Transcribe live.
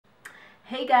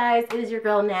Hey guys, it is your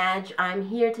girl Naj. I'm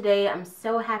here today. I'm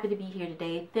so happy to be here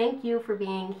today. Thank you for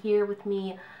being here with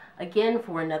me again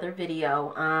for another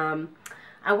video.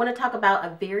 I want to talk about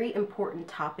a very important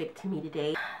topic to me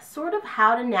today. Sort of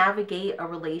how to navigate a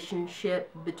relationship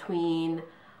between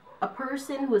a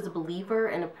person who is a believer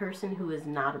and a person who is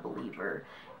not a believer,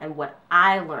 and what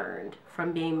I learned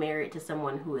from being married to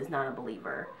someone who is not a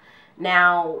believer.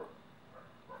 Now,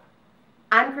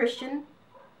 I'm Christian.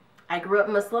 I grew up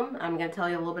Muslim. I'm going to tell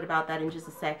you a little bit about that in just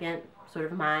a second, sort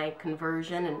of my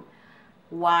conversion and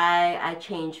why I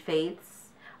changed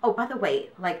faiths. Oh, by the way,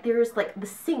 like there's like the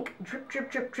sink drip,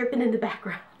 drip, drip, dripping in the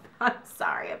background. I'm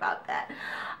sorry about that.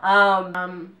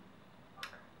 I'm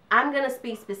going to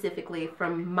speak specifically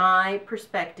from my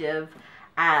perspective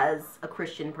as a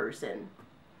Christian person.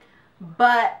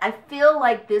 But I feel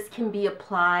like this can be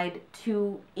applied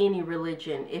to any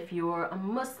religion. If you're a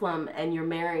Muslim and you're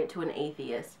married to an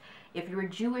atheist, if you're a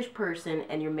Jewish person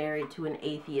and you're married to an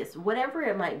atheist, whatever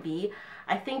it might be,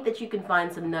 I think that you can find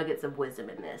some nuggets of wisdom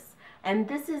in this. And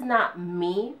this is not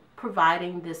me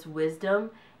providing this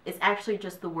wisdom. It's actually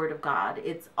just the Word of God.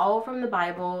 It's all from the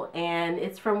Bible, and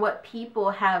it's from what people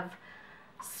have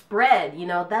spread. You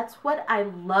know, that's what I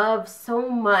love so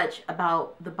much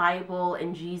about the Bible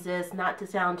and Jesus, not to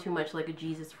sound too much like a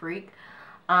Jesus freak,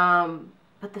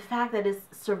 but the fact that it's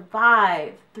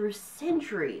survived through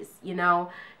centuries, you know,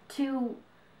 to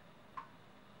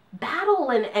battle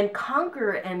and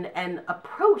conquer and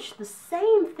approach the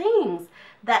same things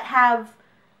that have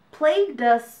plagued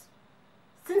us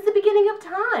since the beginning of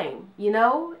time. You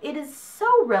know, it is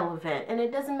so relevant, and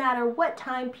it doesn't matter what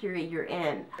time period you're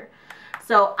in.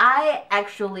 So I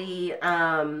actually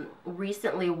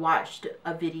recently watched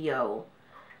a video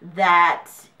that,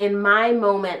 in my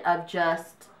moment of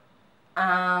just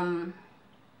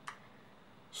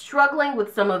struggling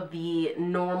with some of the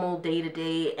normal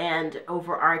day-to-day and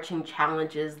overarching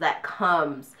challenges that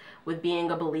comes with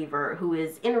being a believer who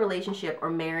is in a relationship or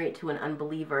married to an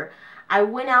unbeliever, I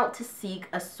went out to seek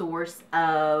a source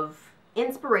of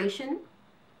inspiration.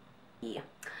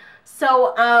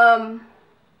 So,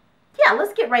 yeah,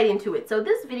 let's get right into it. So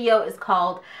this video is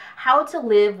called How to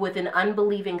Live with an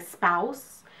Unbelieving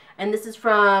Spouse. And this is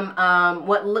from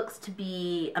what looks to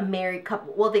be a married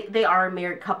couple. Well, they are a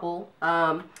married couple.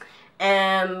 And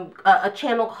a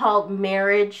channel called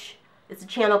Marriage. It's a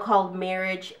channel called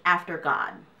Marriage After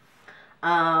God.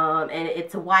 And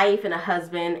it's a wife and a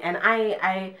husband. And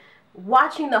I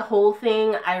watching the whole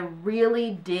thing, I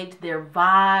really digged their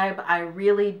vibe. I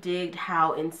really digged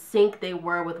how in sync they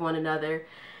were with one another.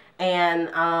 And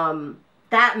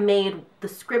that made the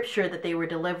scripture that they were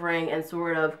delivering and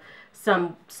sort of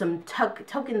some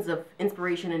tokens of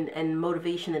inspiration and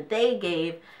motivation that they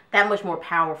gave that much more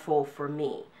powerful for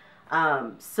me.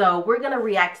 So we're going to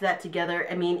react to that together.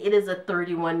 I mean, it is a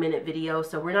 31-minute video,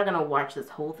 so we're not going to watch this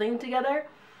whole thing together.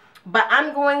 But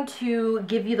I'm going to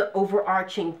give you the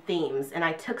overarching themes, and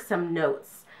I took some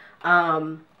notes.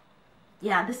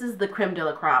 Yeah, this is the creme de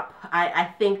la crop.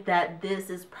 I think that this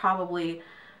is probably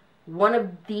one of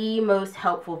the most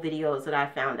helpful videos that I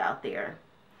found out there.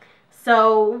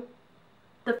 So,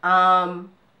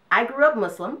 I grew up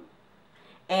Muslim,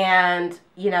 and,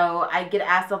 you know, I get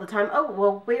asked all the time, oh,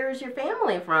 well, where is your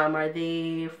family from? Are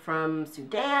they from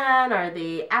Sudan? Are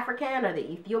they African? Are they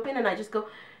Ethiopian? And I just go,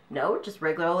 no, just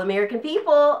regular old American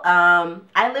people.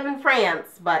 I live in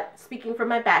France, but speaking from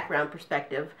my background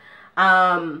perspective,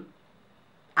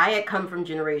 I had come from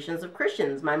generations of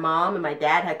Christians. My mom and my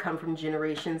dad had come from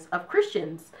generations of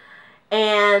Christians.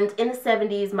 And in the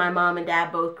 70s, my mom and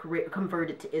dad both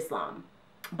converted to Islam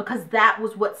because that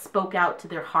was what spoke out to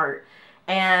their heart.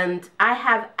 And I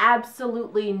have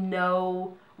absolutely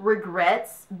no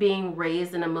regrets being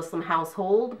raised in a Muslim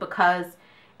household, because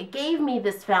it gave me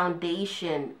this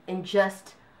foundation in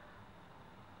just,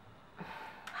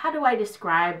 how do I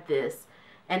describe this?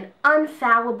 An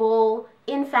infallible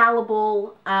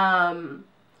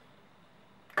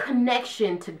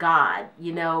connection to God,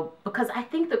 you know, because I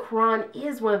think the Quran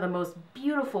is one of the most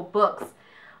beautiful books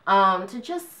to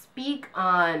just speak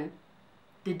on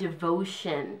the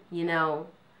devotion, you know,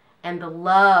 and the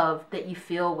love that you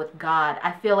feel with God.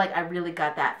 I feel like I really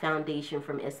got that foundation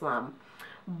from Islam.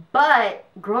 But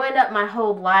growing up my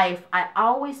whole life, I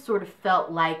always sort of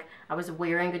felt like I was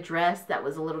wearing a dress that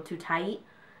was a little too tight,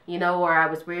 you know, or I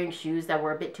was wearing shoes that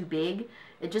were a bit too big.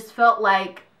 It just felt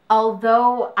like,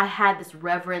 although I had this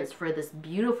reverence for this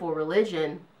beautiful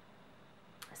religion,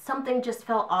 something just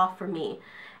felt off for me.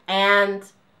 And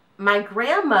my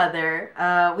grandmother,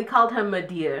 we called her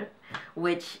Madir,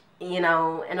 which, you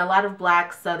know, in a lot of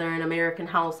Black Southern American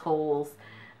households,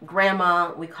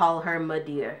 grandma, we call her ma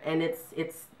dear, and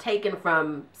it's taken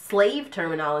from slave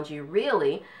terminology,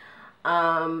 really,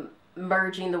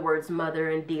 merging the words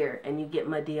mother and dear, and you get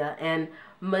Medea. And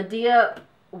Medea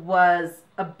was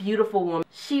a beautiful woman.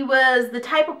 She was the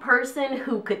type of person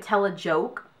who could tell a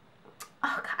joke.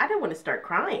 Oh, God, I don't want to start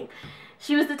crying.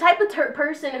 She was the type of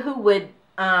person who would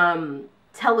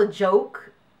tell a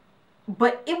joke,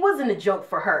 but it wasn't a joke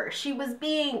for her. She was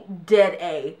being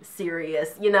dead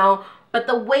serious, you know, but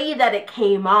the way that it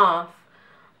came off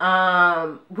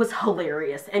was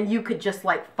hilarious, and you could just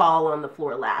like fall on the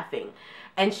floor laughing.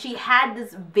 And she had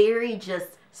this very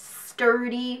just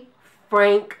sturdy,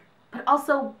 frank, but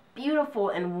also beautiful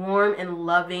and warm and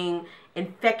loving,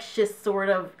 infectious sort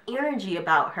of energy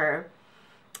about her.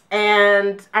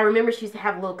 And I remember she used to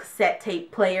have a little cassette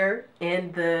tape player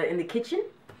in the kitchen.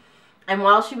 And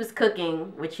while she was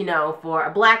cooking, which, you know, for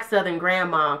a black Southern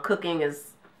grandma, cooking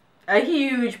is a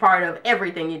huge part of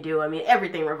everything you do. I mean,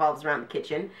 everything revolves around the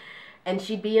kitchen. And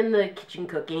she'd be in the kitchen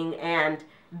cooking, and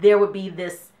there would be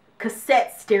this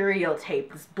cassette stereo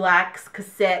tape, this black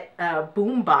cassette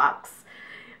boom box.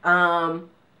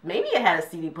 Maybe it had a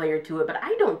CD player to it, but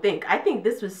I think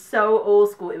this was so old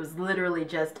school. It was literally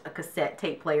just a cassette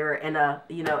tape player and a,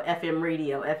 you know, FM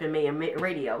radio, FM AM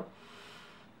radio.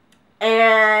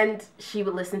 And she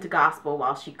would listen to gospel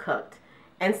while she cooked.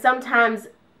 And sometimes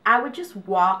I would just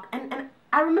walk, and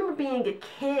I remember being a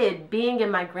kid, being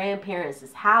in my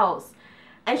grandparents' house.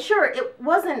 And sure, it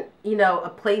wasn't, you know, a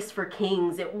place for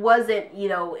kings. It wasn't, you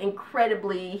know,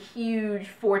 incredibly huge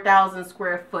 4,000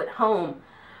 square foot home.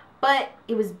 But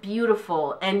it was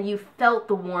beautiful, and you felt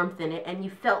the warmth in it, and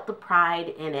you felt the pride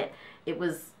in it. It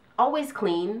was always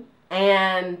clean.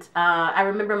 And I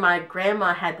remember my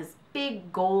grandma had this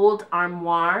big gold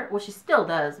armoire. Well, she still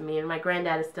does. I mean, my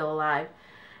granddad is still alive.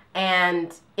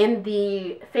 And in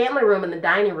the family room and the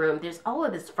dining room, there's all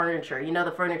of this furniture. You know,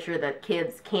 the furniture that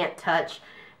kids can't touch.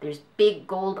 There's big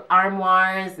gold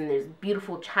armoires, and there's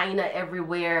beautiful china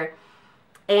everywhere.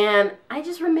 And I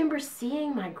just remember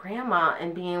seeing my grandma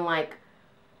and being like,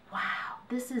 wow,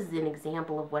 this is an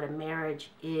example of what a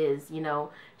marriage is. You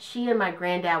know, she and my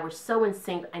granddad were so in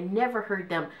sync. I never heard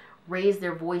them raise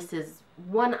their voices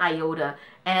one iota.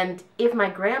 And if my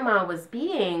grandma was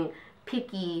being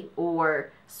picky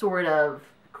or sort of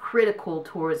critical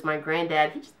towards my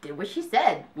granddad, he just did what she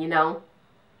said, you know.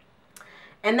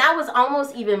 And that was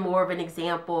almost even more of an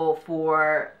example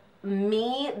for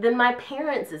me than my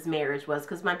parents' marriage was,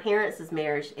 because my parents'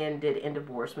 marriage ended in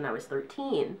divorce when I was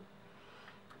 13.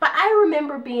 But I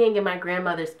remember being in my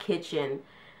grandmother's kitchen,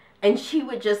 and she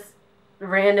would just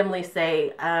randomly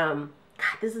say, God,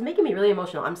 this is making me really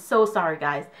emotional. I'm so sorry,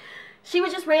 guys. She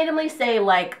would just randomly say,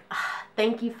 like,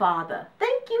 thank you, Father.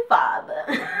 Thank you, Father.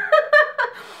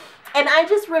 And I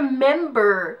just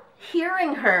remember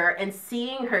hearing her and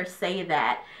seeing her say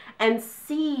that, and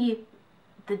see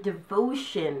the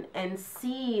devotion and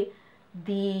see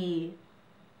the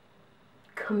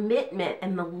commitment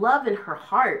and the love in her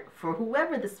heart for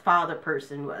whoever this father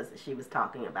person was that she was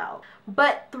talking about.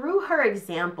 But through her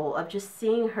example of just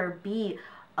seeing her be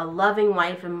a loving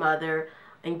wife and mother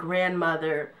and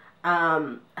grandmother,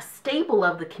 a staple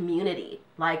of the community.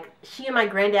 Like, she and my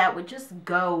granddad would just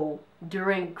go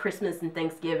during Christmas and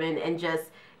Thanksgiving and just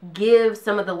give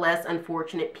some of the less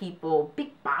unfortunate people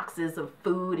big boxes of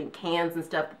food and cans and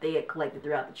stuff that they had collected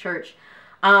throughout the church.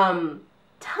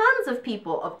 Tons of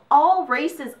people of all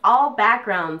races, all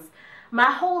backgrounds, my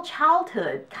whole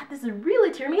childhood. God, this is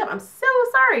really tearing me up. I'm so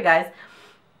sorry, guys.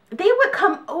 They would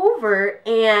come over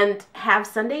and have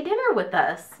Sunday dinner with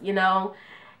us, you know,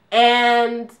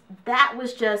 and that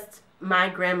was just my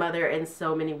grandmother in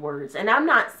so many words. And I'm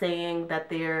not saying that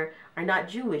there are not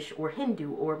Jewish or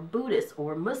Hindu or Buddhist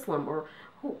or Muslim or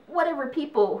whatever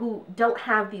people who don't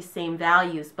have these same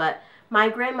values, but my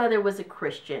grandmother was a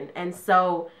Christian, and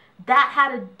so that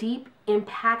had a deep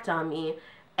impact on me.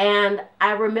 And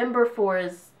I remember for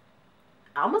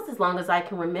almost as long as I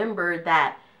can remember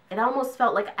that it almost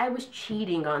felt like I was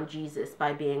cheating on Jesus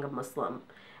by being a Muslim.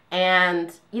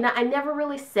 And, you know, I never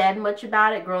really said much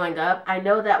about it growing up. I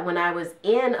know that when I was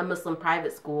in a Muslim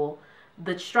private school,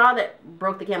 the straw that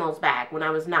broke the camel's back when I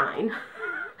was 9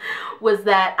 was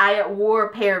that I wore a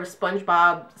pair of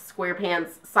SpongeBob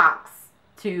SquarePants socks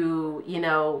to, you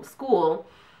know, school.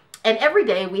 And every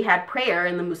day we had prayer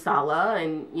in the musalla,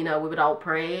 and, you know, we would all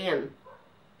pray, and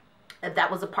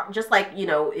that was a part, just like, you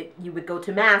know, you would go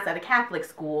to mass at a Catholic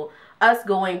school. Us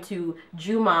going to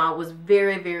Juma was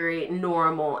very, very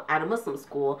normal at a Muslim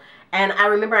school. And I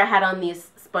remember I had on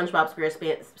these SpongeBob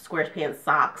SquarePants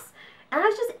socks, and I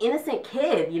was just an innocent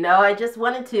kid, you know. I just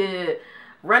wanted to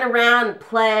run around and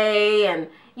play, and,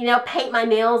 you know, paint my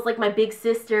nails like my big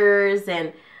sisters.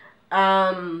 And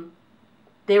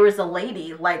there was a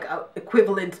lady, like a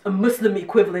Muslim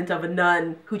equivalent of a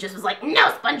nun, who just was like,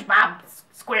 no SpongeBob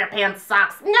SquarePants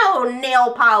socks, no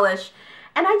nail polish.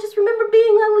 And I just remember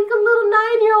being like a little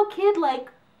 9-year-old kid, like,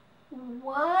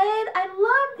 what? I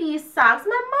love these socks.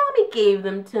 My mommy gave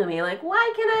them to me. Like,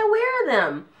 why can't I wear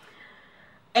them?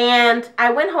 And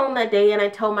I went home that day and I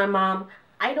told my mom,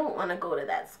 I don't want to go to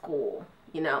that school.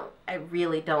 You know, I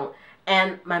really don't.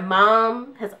 And my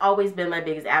mom has always been my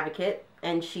biggest advocate.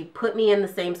 And she put me in the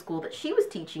same school that she was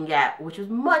teaching at, which was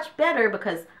much better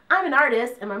because I'm an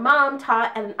artist and my mom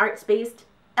taught at an arts-based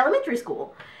elementary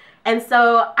school. And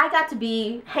so I got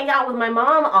to hang out with my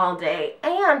mom all day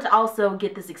and also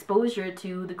get this exposure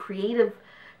to the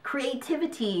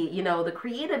creativity, you know, the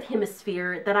creative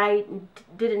hemisphere that I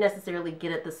didn't necessarily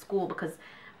get at the school because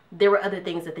there were other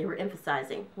things that they were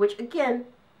emphasizing, which again,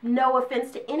 no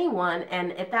offense to anyone.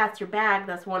 And if that's your bag,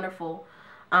 that's wonderful.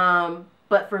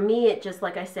 But for me, it just,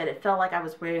 like I said, it felt like I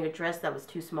was wearing a dress that was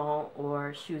too small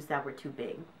or shoes that were too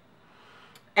big.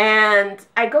 And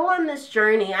I go on this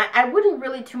journey. I wouldn't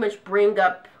really too much bring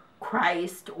up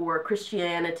Christ or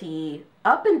Christianity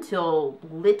up until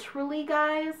literally,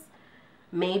 guys,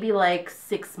 maybe like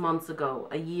 6 months ago,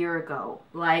 a year ago.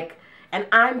 Like, and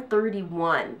I'm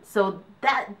 31. So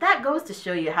that goes to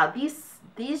show you how these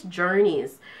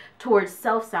journeys towards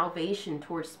self-salvation,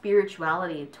 towards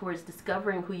spirituality, towards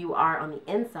discovering who you are on the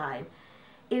inside,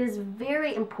 it is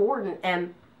very important.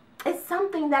 And it's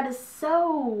something that is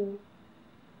so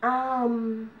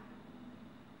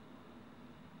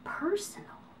personal.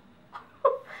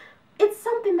 It's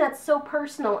something that's so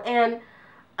personal. And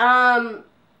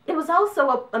it was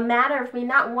also a matter of me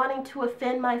not wanting to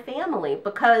offend my family,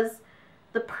 because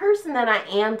the person that I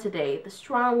am today, the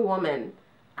strong woman,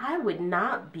 I would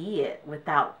not be it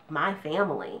without my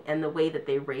family and the way that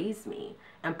they raised me.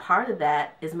 And part of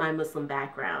that is my Muslim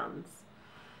backgrounds.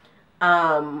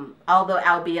 Although,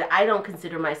 albeit, I don't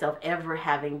consider myself ever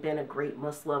having been a great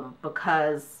Muslim,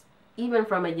 because even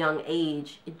from a young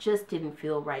age, it just didn't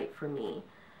feel right for me.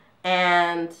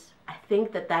 And I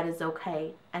think that that is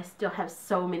okay. I still have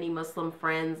so many Muslim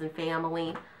friends and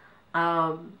family.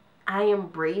 I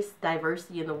embrace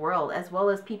diversity in the world, as well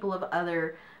as people of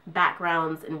other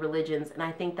backgrounds and religions. And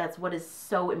I think that's what is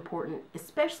so important,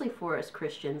 especially for us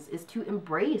Christians, is to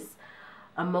embrace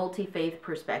a multi-faith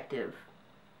perspective.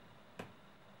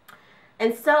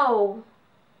 And so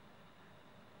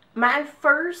my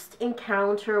first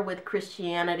encounter with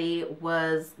Christianity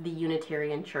was the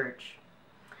Unitarian Church.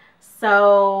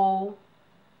 So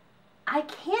I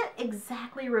can't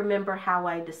exactly remember how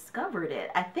I discovered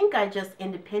it. I think I just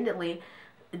independently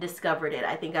discovered it.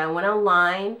 I think I went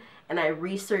online and I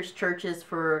researched churches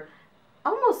for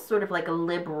almost sort of like a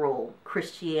liberal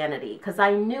Christianity, because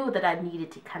I knew that I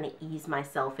needed to kind of ease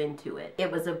myself into it.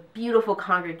 It was a beautiful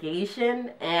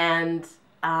congregation, and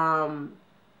I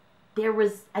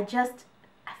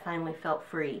finally felt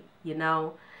free, you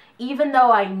know? Even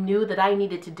though I knew that I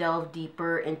needed to delve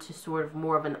deeper into sort of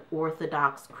more of an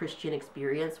Orthodox Christian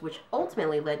experience, which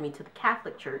ultimately led me to the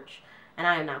Catholic Church, and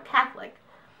I am now Catholic.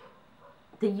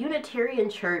 The Unitarian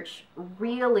Church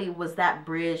really was that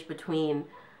bridge between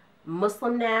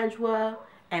Muslim Najwa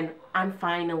and I'm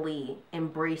finally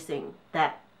embracing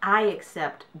that I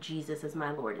accept Jesus as my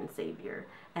Lord and Savior.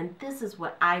 And this is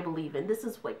what I believe in. This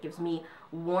is what gives me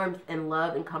warmth and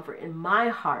love and comfort in my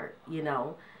heart, you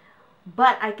know.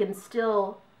 But I can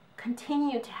still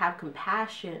continue to have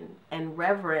compassion and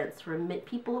reverence for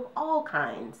people of all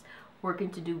kinds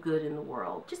working to do good in the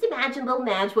world. Just imagine little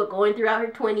Najwa going throughout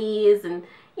her 20s and,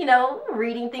 you know,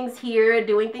 reading things here,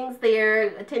 doing things there,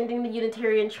 attending the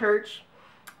Unitarian Church.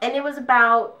 And it was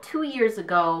about 2 years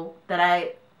ago that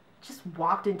I just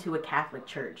walked into a Catholic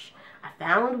church. I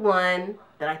found one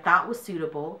that I thought was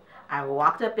suitable. I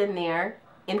walked up in there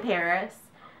in Paris,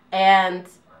 and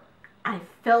I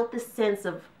felt the sense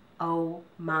of, oh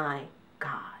my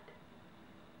God,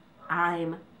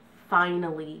 I'm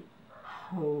finally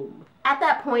home. At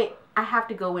that point, I have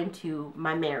to go into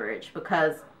my marriage,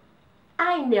 because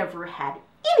I never had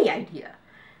any idea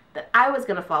that I was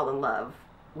going to fall in love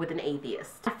with an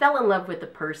atheist. I fell in love with the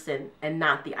person and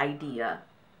not the idea,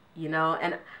 you know,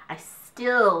 and I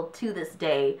still, to this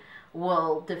day,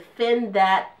 will defend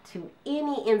that to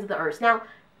any ends of the earth. Now,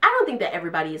 I don't think that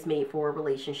everybody is made for a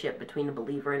relationship between a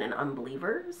believer and an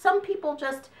unbeliever. Some people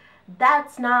just,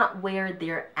 that's not where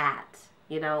they're at,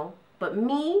 you know. But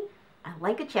me, I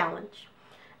like a challenge.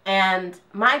 And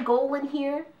my goal in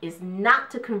here is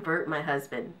not to convert my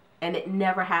husband. And it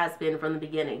never has been from the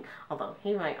beginning. Although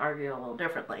he might argue a little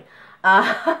differently.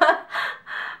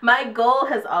 My goal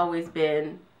has always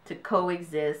been to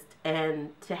coexist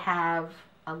and to have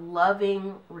a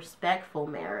loving, respectful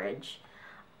marriage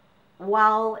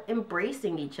while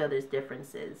embracing each other's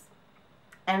differences.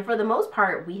 And for the most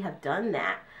part, we have done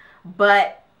that.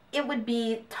 But it would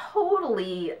be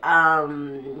totally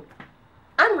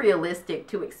unrealistic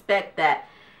to expect that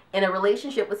in a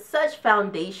relationship with such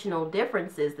foundational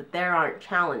differences that there aren't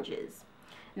challenges.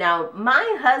 Now,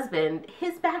 my husband,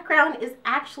 his background is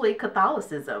actually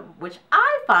Catholicism, which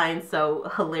I find so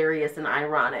hilarious and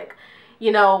ironic.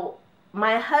 You know,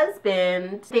 my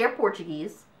husband, they're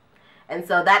Portuguese, and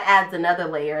so that adds another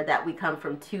layer that we come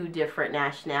from two different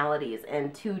nationalities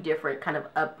and two different kind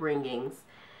of upbringings.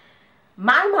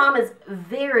 My mom is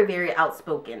very, very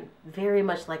outspoken, very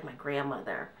much like my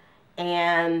grandmother,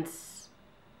 and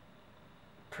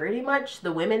pretty much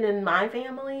the women in my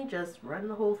family just run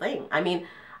the whole thing. I mean,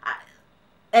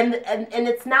 and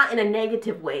it's not in a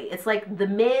negative way. It's like the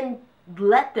men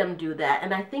let them do that,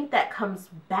 and I think that comes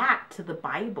back to the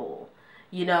Bible.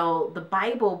 You know, the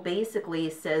Bible basically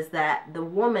says that the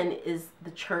woman is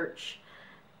the church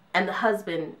and the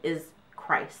husband is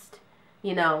Christ,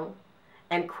 you know,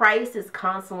 and Christ is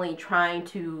constantly trying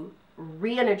to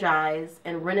re-energize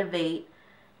and renovate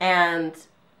and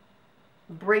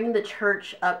bring the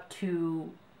church up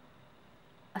to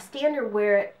a standard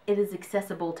where it is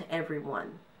accessible to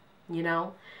everyone, you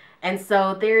know? And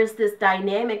so there's this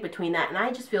dynamic between that. And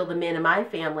I just feel the men in my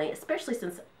family, especially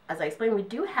since, as I explained, we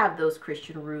do have those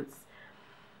Christian roots.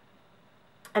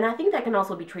 And I think that can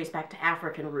also be traced back to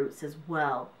African roots as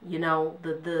well. You know,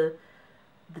 the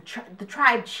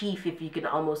tribe chief, if you can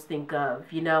almost think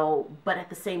of, you know, but at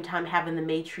the same time having the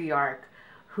matriarch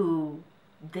who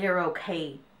they're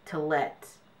okay to let,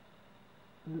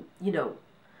 you know,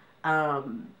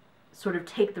 sort of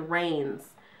take the reins.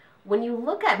 When you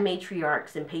look at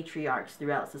matriarchs and patriarchs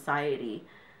throughout society,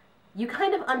 you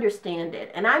kind of understand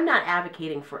it. And I'm not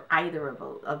advocating for either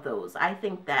of those. I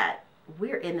think that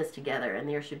we're in this together and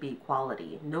there should be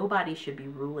equality. Nobody should be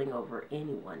ruling over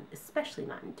anyone, especially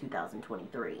not in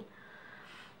 2023.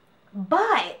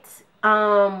 But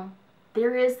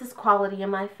there is this quality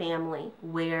in my family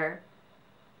where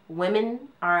women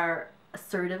are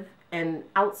assertive and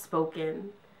outspoken,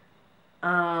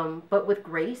 but with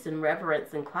grace and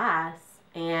reverence and class,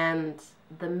 and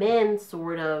the men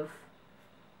sort of,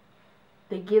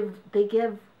 they give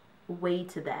way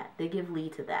to that. They give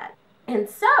lead to that. And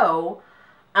so,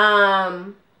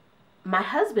 my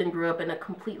husband grew up in a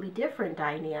completely different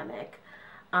dynamic.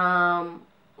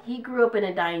 He grew up in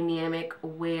a dynamic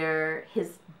where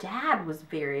his dad was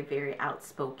very, very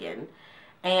outspoken.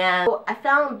 And I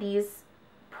found these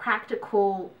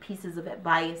practical pieces of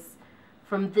advice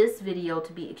from this video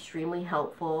to be extremely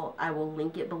helpful. I will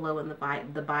link it below in the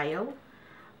bio.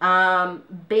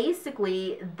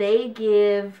 Basically, they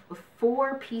give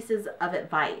 4 pieces of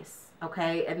advice,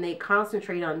 okay? And they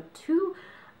concentrate on 2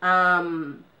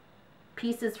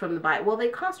 pieces from the Bible. Well, they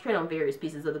concentrate on various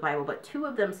pieces of the Bible, but 2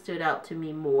 of them stood out to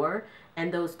me more,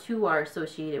 and those 2 are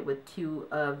associated with 2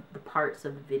 of the parts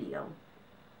of the video.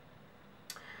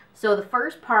 So the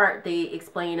first part, they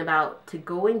explain about to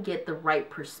go and get the right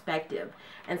perspective.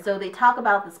 And so they talk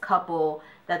about this couple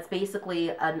that's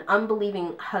basically an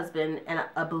unbelieving husband and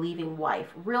a believing wife.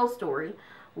 Real story,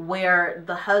 where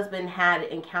the husband had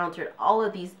encountered all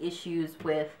of these issues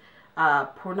with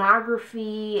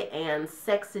pornography and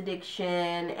sex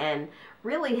addiction, and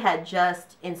really had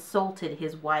just insulted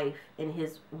his wife in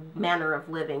his manner of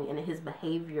living and his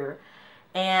behavior.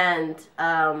 And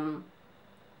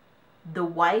the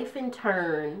wife in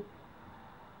turn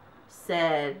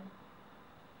said,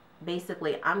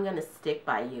 basically, I'm going to stick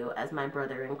by you as my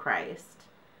brother in Christ.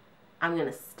 I'm going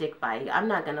to stick by you. I'm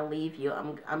not going to leave you.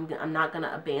 I'm not going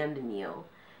to abandon you.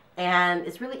 And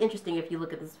it's really interesting if you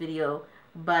look at this video,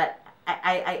 but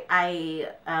I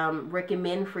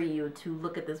recommend for you to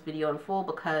look at this video in full,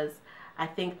 because I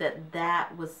think that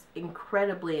that was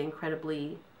incredibly,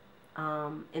 incredibly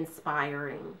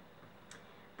inspiring.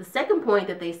 The second point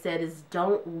that they said is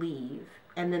don't leave.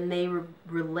 And then they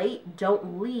relate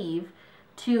don't leave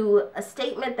to a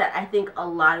statement that I think a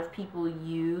lot of people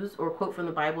use, or quote from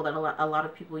the Bible that a lot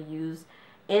of people use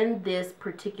in this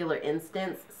particular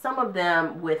instance. Some of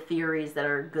them with theories that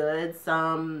are good,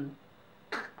 some,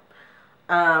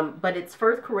 but it's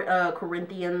 1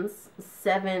 Corinthians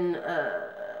 7,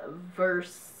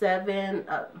 verse 7.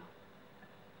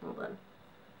 Hold on.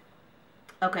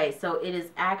 Okay, so it is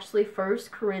actually 1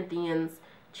 Corinthians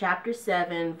chapter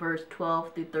 7, verse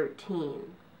 12 through 13.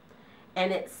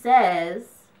 And it says,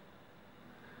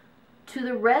 to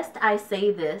the rest I say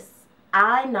this,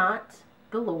 I not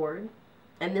the Lord.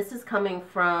 And this is coming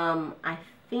from, I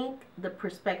think the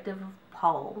perspective of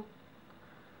Paul.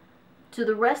 To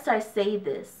the rest I say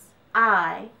this,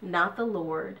 I, not the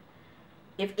Lord,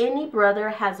 if any brother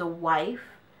has a wife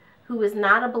who is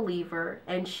not a believer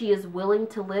and she is willing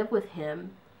to live with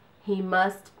him, he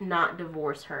must not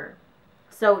divorce her.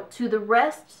 So to the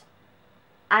rest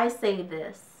I say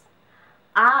this,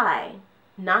 I,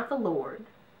 not the Lord,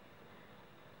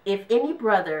 if any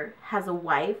brother has a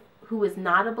wife who is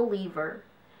not a believer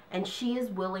and she is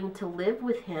willing to live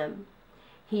with him,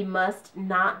 he must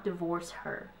not divorce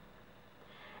her.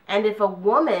 And if a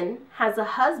woman has a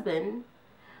husband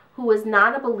who is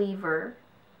not a believer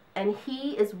and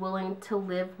he is willing to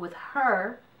live with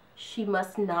her, she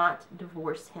must not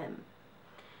divorce him.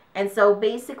 And so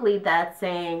basically that's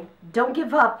saying, don't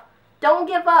give up, don't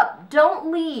give up,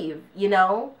 don't leave, you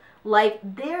know? Like,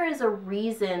 there is a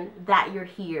reason that you're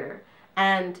here.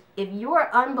 And if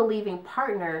your unbelieving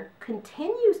partner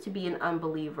continues to be an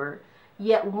unbeliever,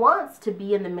 yet wants to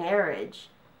be in the marriage,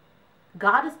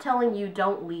 God is telling you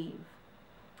don't leave.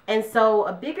 And so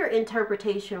a bigger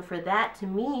interpretation for that to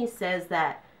me says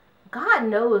that God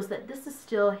knows that this is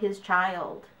still his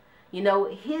child. You know,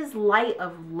 his light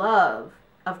of love,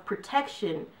 of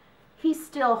protection, he's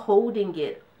still holding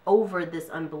it over this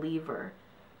unbeliever.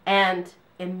 And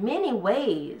in many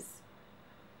ways,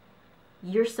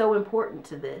 you're so important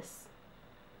to this,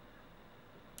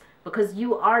 because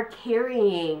you are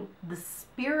carrying the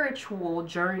spiritual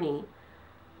journey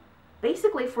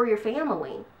basically for your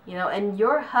family, you know. And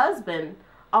your husband,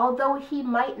 although he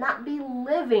might not be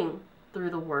living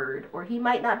through the word, or he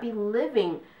might not be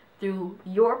living through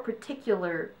your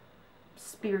particular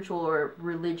spiritual or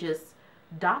religious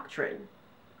doctrine,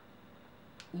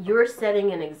 you're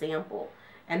setting an example.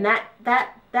 And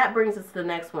that brings us to the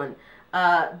next one.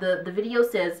 The video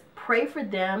says, pray for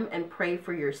them and pray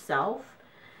for yourself.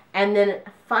 And then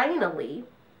finally,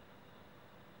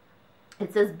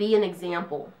 it says, be an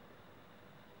example.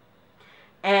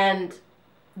 And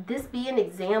this be an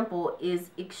example is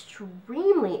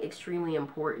extremely, extremely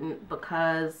important,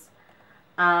 because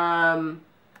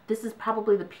this is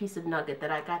probably the piece of nugget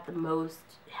that I got the most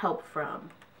help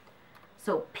from.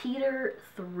 So Peter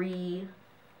 3,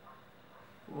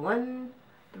 1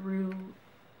 through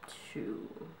 2.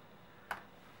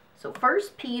 So 1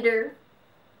 Peter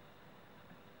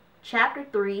chapter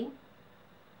 3,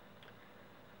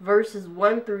 verses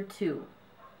 1 through 2.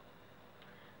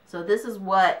 So this is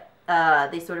what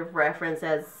they sort of reference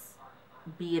as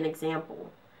be an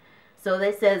example. So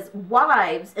it says,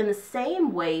 wives, in the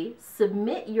same way,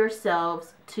 submit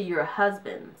yourselves to your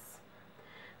husbands,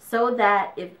 so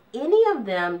that if any of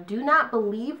them do not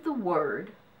believe the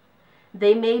word,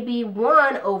 they may be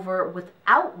won over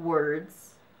without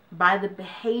words by the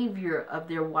behavior of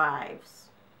their wives,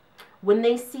 when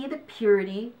they see the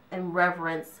purity and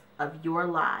reverence of your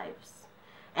lives.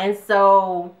 And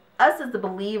so us as the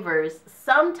believers,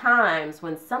 sometimes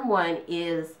when someone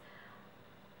is,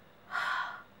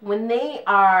 when they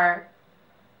are,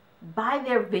 by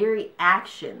their very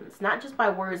actions, not just by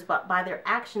words, but by their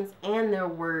actions and their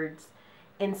words,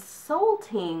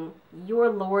 insulting your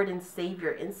Lord and Savior,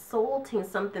 insulting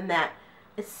something that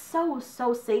is so,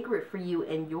 so sacred for you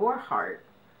in your heart,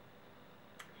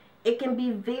 it can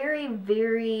be very,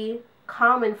 very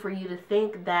common for you to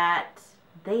think that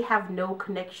they have no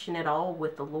connection at all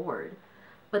with the Lord.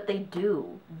 But they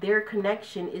do. Their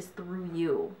connection is through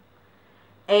you.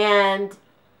 And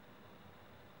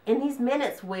in these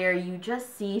minutes where you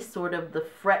just see sort of the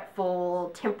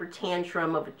fretful temper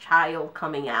tantrum of a child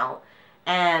coming out,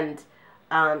 and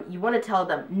you want to tell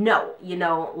them, no, you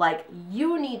know, like,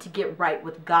 you need to get right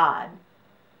with God,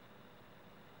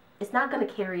 it's not going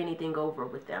to carry anything over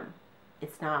with them.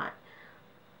 It's not.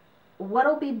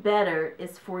 What'll be better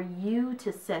is for you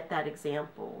to set that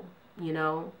example, you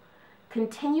know.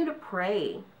 Continue to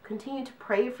pray. Continue to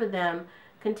pray for them.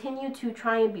 Continue to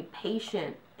try and be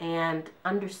patient and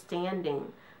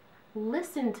understanding.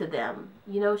 Listen to them,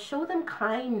 you know, show them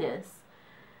kindness.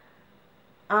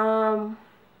 I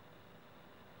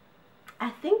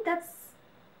think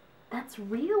that's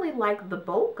really like the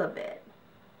bulk of it.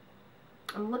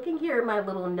 I'm looking here at my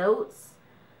little notes,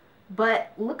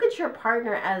 but look at your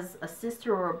partner as a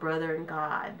sister or a brother in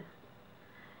God.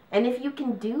 And if you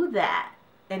can do that,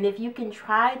 and if you can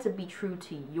try to be true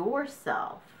to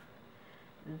yourself,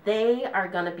 they are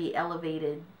going to be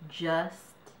elevated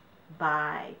just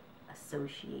by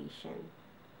association.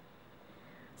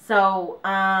 So,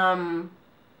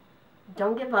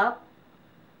 don't give up.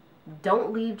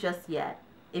 Don't leave just yet.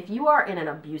 If you are in an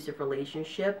abusive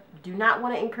relationship, do not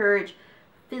want to encourage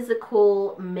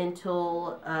physical,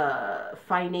 mental,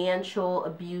 financial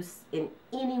abuse in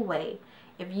any way.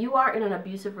 If you are in an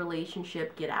abusive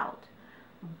relationship, get out.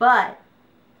 But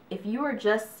if you are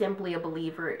just simply a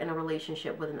believer in a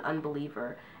relationship with an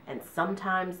unbeliever, and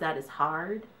sometimes that is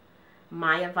hard,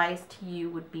 my advice to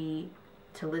you would be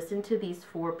to listen to these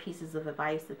 4 pieces of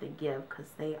advice that they give,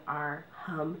 because they are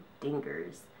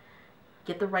humdingers.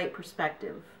 Get the right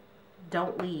perspective.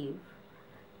 Don't leave.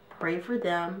 Pray for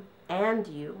them and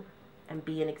you, and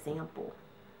be an example.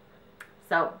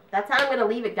 So that's how I'm going to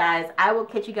leave it, guys. I will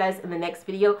catch you guys in the next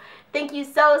video. Thank you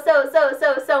so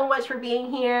much for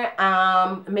being here.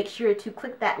 Make sure to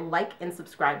click that like and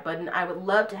subscribe button. I would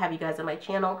love to have you guys on my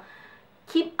channel.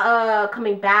 Keep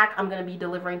coming back. I'm going to be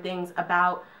delivering things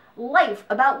about life,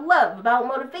 about love, about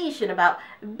motivation, about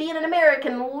being an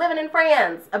American living in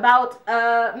France, about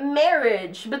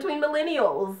marriage between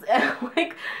millennials.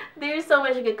 Like, there's so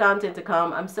much good content to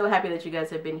come. I'm so happy that you guys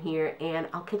have been here, and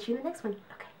I'll catch you in the next one.